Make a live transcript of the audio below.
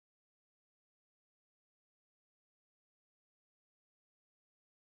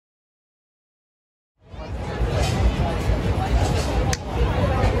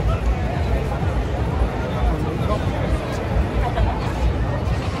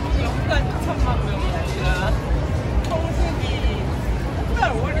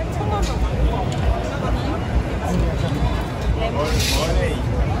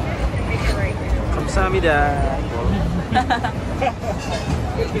Florida.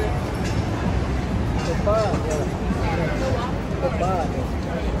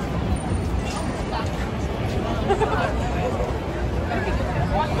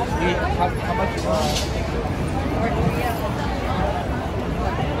 How much you want?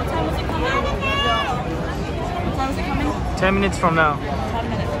 What time is it coming? What time is it coming? 10 minutes from now. 10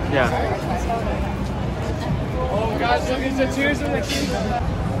 minutes. Yeah. Oh, guys, look, it's a cheers in the key.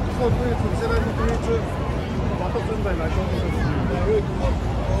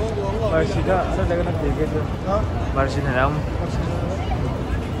 Marshida, saan tayo nag-ticket? Marshida na lang.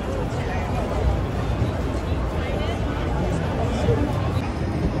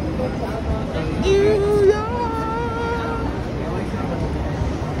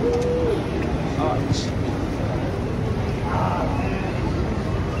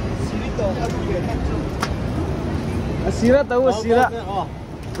 Sira tahu sira.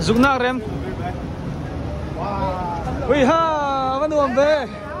 Zugna rem. Wih ha, mana wambe?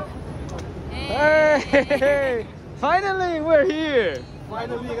 Hey, finally we're here.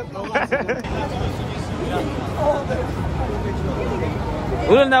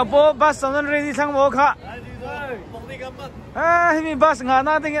 Ulan na po bus naman ready sang mo ka. Ini bus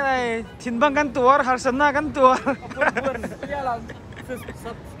ngana tingin ay tinbang kan tuar harsan na kan tuar.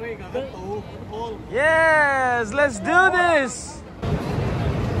 Yes, let's do this.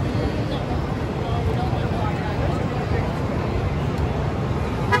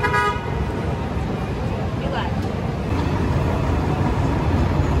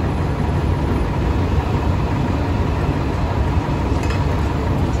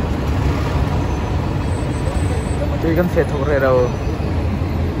 Đây kan phê thuộc rồi đâu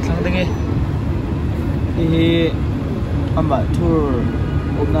sang đây nghe thì ama tour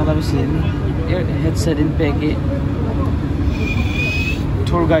hôm nay làm xin headset in pegi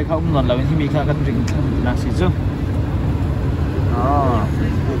tour guide không ngon là bên thì mình khá cần ring nặng xí chứ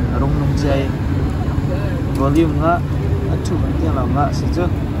rung nung dây volume ngã chụp tiếng là ngã xí chứ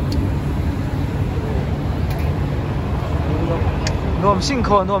nuông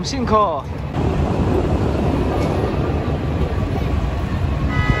sinh khô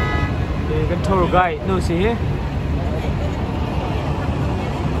cái tour guide nu xí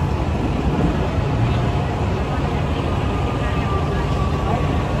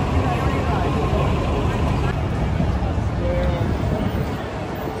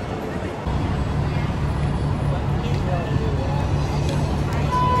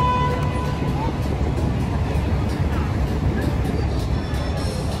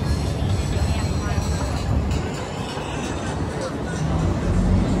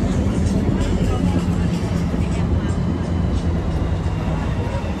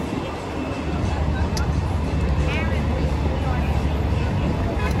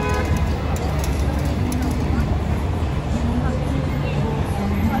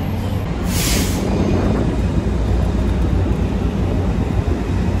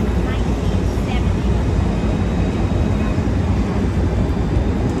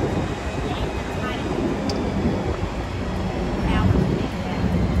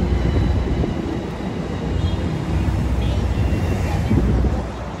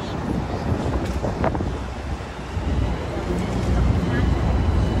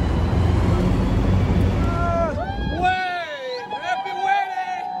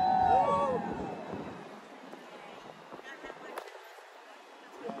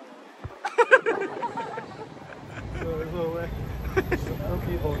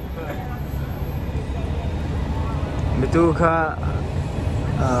Betul kah?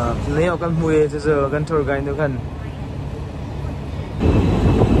 Leo kan mui sesuatu kan tour guide tu kan.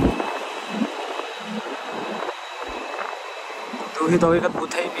 Tu hi tahu kan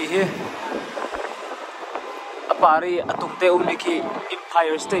butai bihe. Apari atung te umiki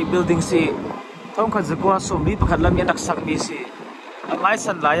Empire State Building si. Thong kan zakwa sombi pakat lam yang nak sang bi si. Angai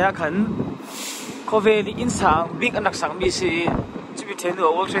san laya kan. Koveli insang big anak sang bi si. Cibi tenu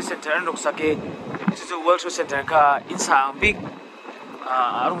World Trade Center nuk sake. Itu World Trade Center ka insang big.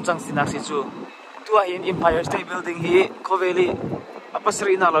 Arung chang sinak si chu tu ahin Empire State Building hi Koveli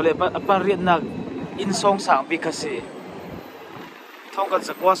apasri na lole apari na in song sang bi kasi thong kan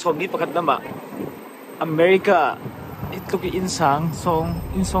sakwa somi pakat nama America itluki insang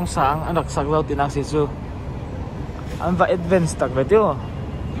sang anak saklaw tinak si chu anva advance tak vetio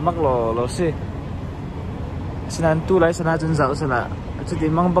maklo lo si sinan tu lai sana jun zau sana chu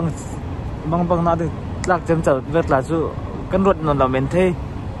ti mangbang na de tlak jem chau vet la chu kan rot non la men the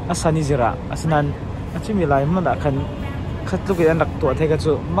asani jira asnan achi mi lai man da khan khatlu ke anak to the ka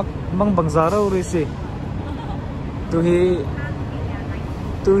chu mang bang zaro ri si tu hi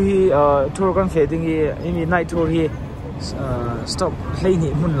tu hi tour kan fe ding hi ini night tour hi stop hlei ni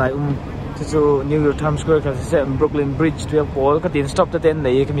mun lai chu New York Times Square ka se Brooklyn Bridge tu pol ka tin stop ta ten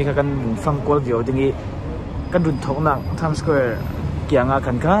nei ka mi ka kan fang kol vio ding hi kan run thok nang Times Square kianga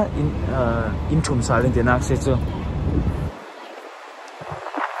kan kha in thum sa len te nak se chu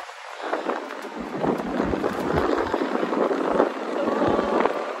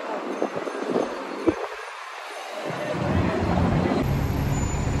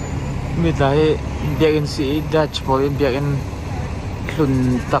mi lai biakin si Dutch polin biakin hlun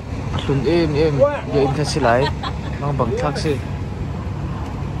tak hlun em biakin ka silai mang bang thak si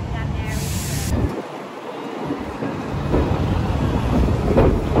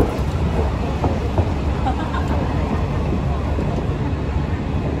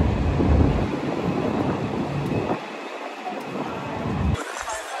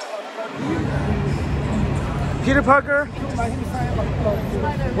Peter Parker?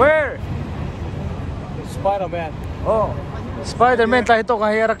 Where? Spider-Man. Oh, Spider-Man tayo ito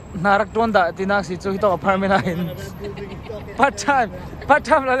kahirak narak doon da tinak si ito apartment nahin. Part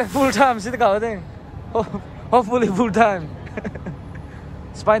time lang full time sito ka din. Hopefully full time.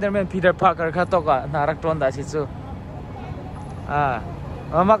 Spider-Man Peter Parker ka to ka narak doon da si ito.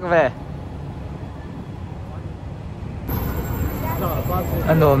 Mamak ve.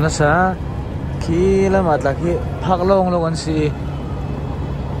 Ano na sa kilamat lagi paklong longan si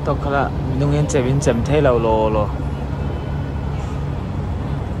tokala minungin cebin cem thelaw lo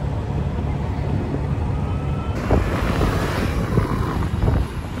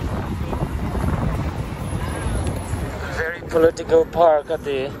very political park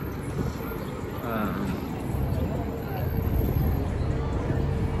ati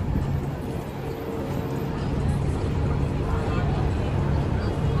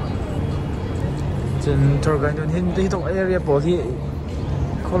chen tour guide don hin di tok area po hi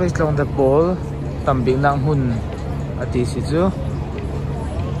college long the ball tambing nang hun ati si chu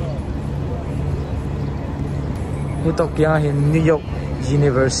hi tok kya hin New York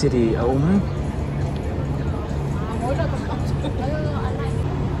University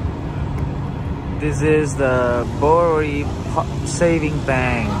this is the Bowery Saving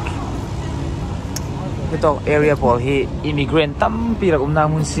Bank hi tok area po hi immigrant tam pi rak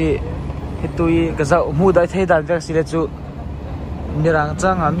nang hun si hitui gaza mu dai thei dal ver si le chu nirang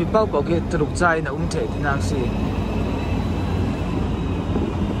changa mi pau pau ke truk chai na the dinak si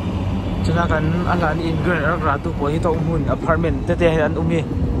chuna kan alan in green ra tu po hi to hun apartment te te an umi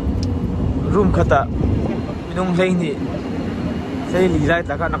room khata minung hlei ni sei li lai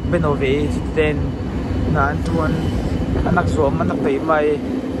ta ka nak benove ten na an tuan anak som anak tei mai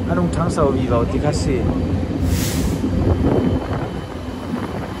anung thang sau wi lo ti kha si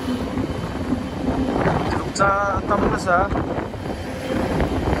sa tam na sa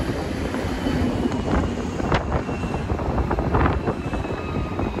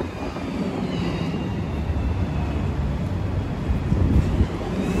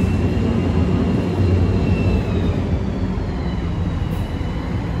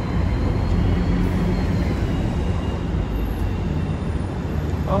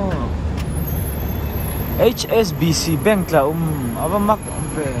HSBC Bank la abamak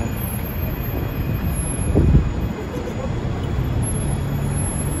ve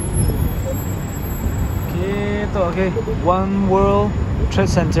okay One World Trade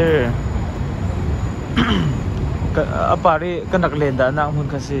Center apari kanak lenda na hun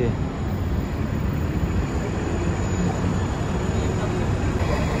kasi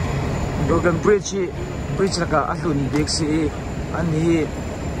Brooklyn Bridge naka alun big si ani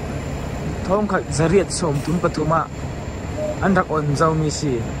thong khat zariat som tum pathuma anrak on zaw mi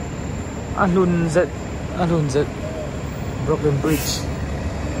si alun z Brooklyn Bridge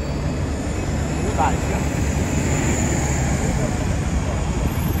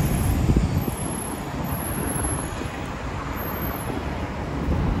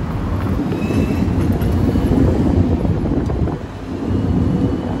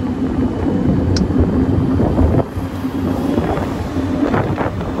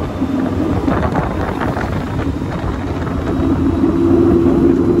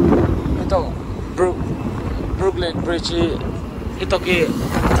Brooklyn Bridge ito ki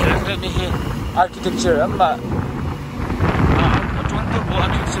ni architecture amma atun to bo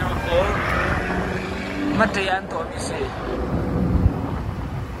architecture ko matayan to mi si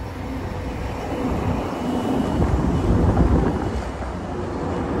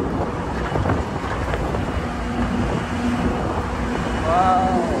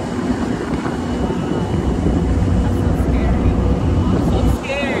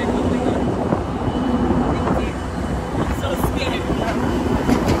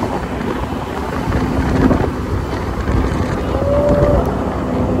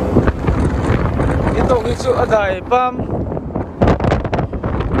chu adai pam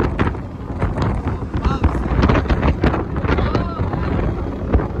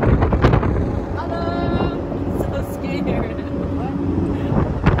So scared.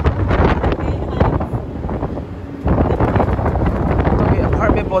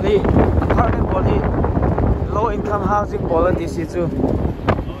 apartment body low income housing quality si chu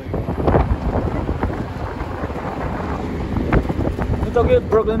itoge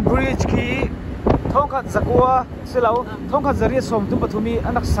Brooklyn Bridge ki thongkhat zakwa silo thongkhat zari som tu pathumi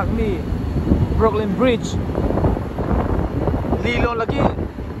anak sakmi Brooklyn Bridge lilo lagi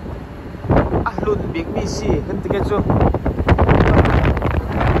ahlun big mi si hentike chu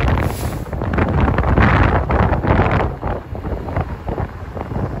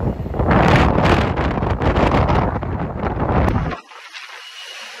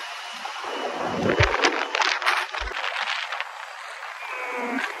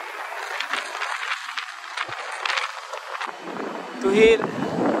Tuhir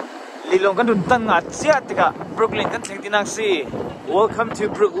lilong kan dun tan nga chia tika Brooklyn kan thleng tinak si welcome to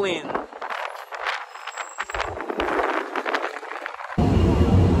Brooklyn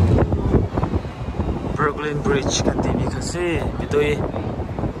Brooklyn Bridge kan timi khase bitoi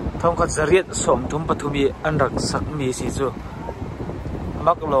thongkhat zariat som thum pathumi anrak sakmi si chu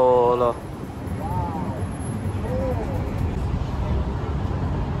mak lo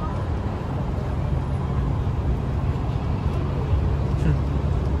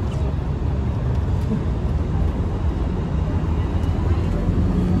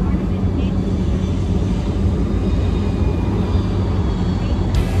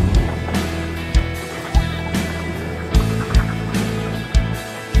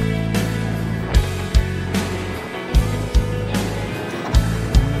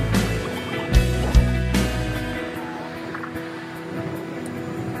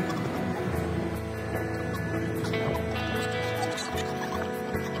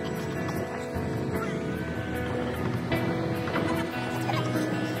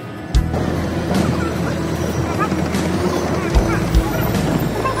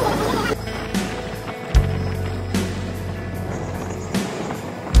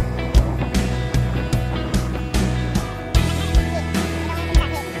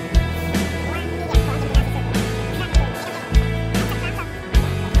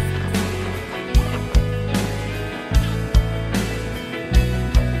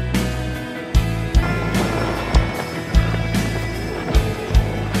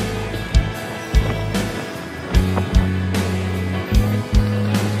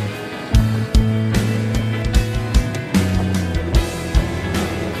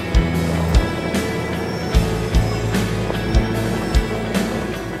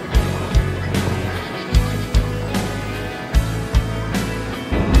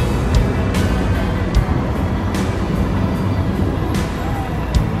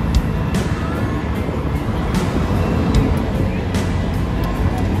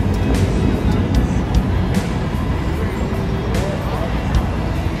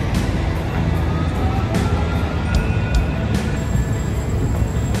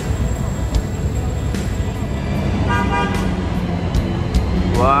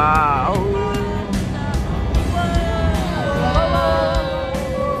wow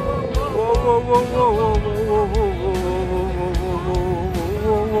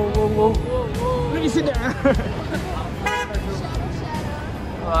let me sit down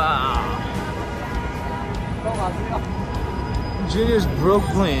wow Genius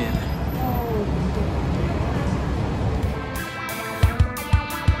Brooklyn